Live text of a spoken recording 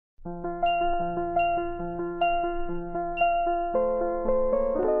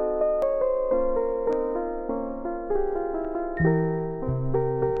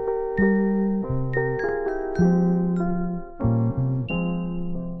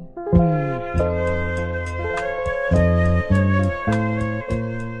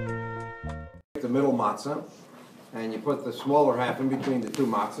middle matzah, and you put the smaller half in between the two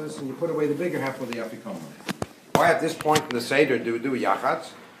matzahs, and you put away the bigger half with the afikoman. Why at this point in the Seder do we do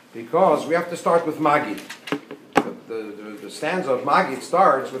yachatz? Because we have to start with Magid. The stanza of Magid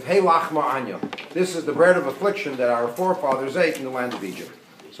starts with Hey Lachma Anya. This is the bread of affliction that our forefathers ate in the land of Egypt.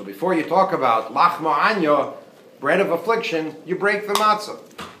 So before you talk about Lachma Anya, bread of affliction, you break the matzah.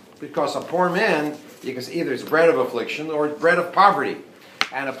 Because a poor man, you can see either it's bread of affliction or it's bread of poverty.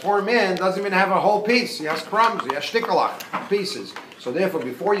 And a poor man doesn't even have a whole piece. He has crumbs, he has shtikalach, pieces. So therefore,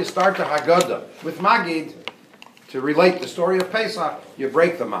 before you start the Haggadah with Magid, to relate the story of Pesach, you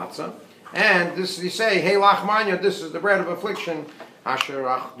break the matzah. And this you say, Hey Lachmanya, this is the bread of affliction, Asher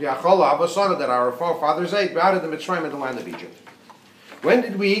Yachola Avasana, that our forefathers ate out of the Mitzrayim in the land of Egypt. When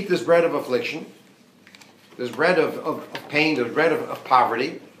did we eat this bread of affliction? This bread of pain, this bread of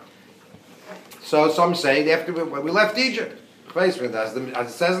poverty. So some say after when we left Egypt. As it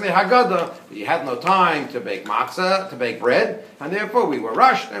says in the Haggadah, you had no time to bake matzah, to bake bread, and therefore we were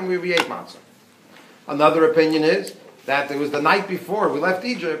rushed and we ate matzah. Another opinion is that it was the night before we left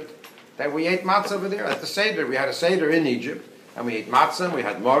Egypt that we ate matzah over there at the Seder. We had a Seder in Egypt, and we ate matzah, and we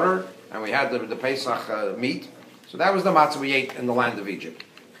had morer, and we had the Pesach meat. So that was the matzah we ate in the land of Egypt.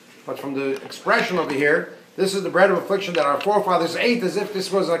 But from the expression over here, this is the bread of affliction that our forefathers ate as if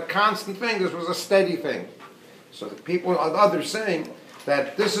this was a constant thing, this was a steady thing. So the people, others saying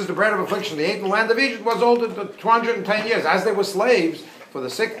that this is the bread of affliction they ate in the land of Egypt was older than 210 years. As they were slaves for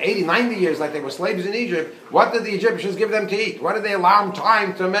the 80, 90 years like they were slaves in Egypt, what did the Egyptians give them to eat? What did they allow them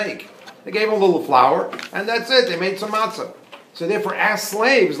time to make? They gave them a little flour, and that's it. They made some matzah. So therefore, as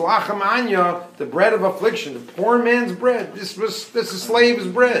slaves, lachem anya, the bread of affliction, the poor man's bread, this is slave's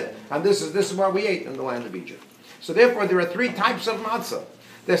bread. And this is what we ate in the land of Egypt. So therefore, there are three types of matzah.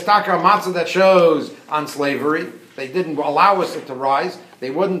 There's taka matzah that shows on slavery. They didn't allow us to rise. They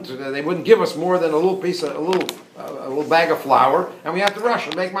wouldn't give us more than a little piece of a little bag of flour, and we have to rush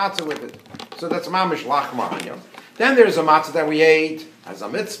and make matzah with it. So that's mamish lachma anya. Then there's a matzah that we ate as a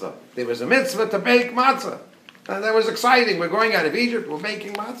mitzvah. There was a mitzvah to bake matzah, and that was exciting. We're going out of Egypt. We're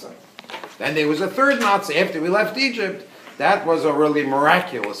making matzah. Then there was a third matzah after we left Egypt. That was a really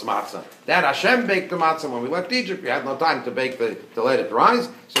miraculous matzah. That Hashem baked the matzah when we left Egypt. We had no time to let it rise.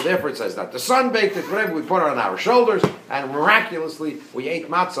 So therefore it says that the sun baked it, whatever we put it on our shoulders, and miraculously we ate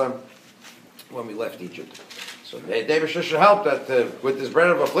matzah when we left Egypt. So David should help that with this bread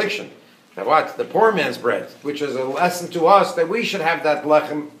of affliction. That what? The poor man's bread, which is a lesson to us that we should have that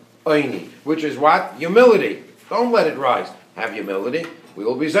lechem oini, which is what? Humility. Don't let it rise. Have humility. We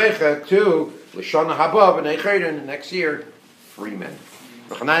will be zeicha to L'shana haba b'nei chayrin next year. Friedman.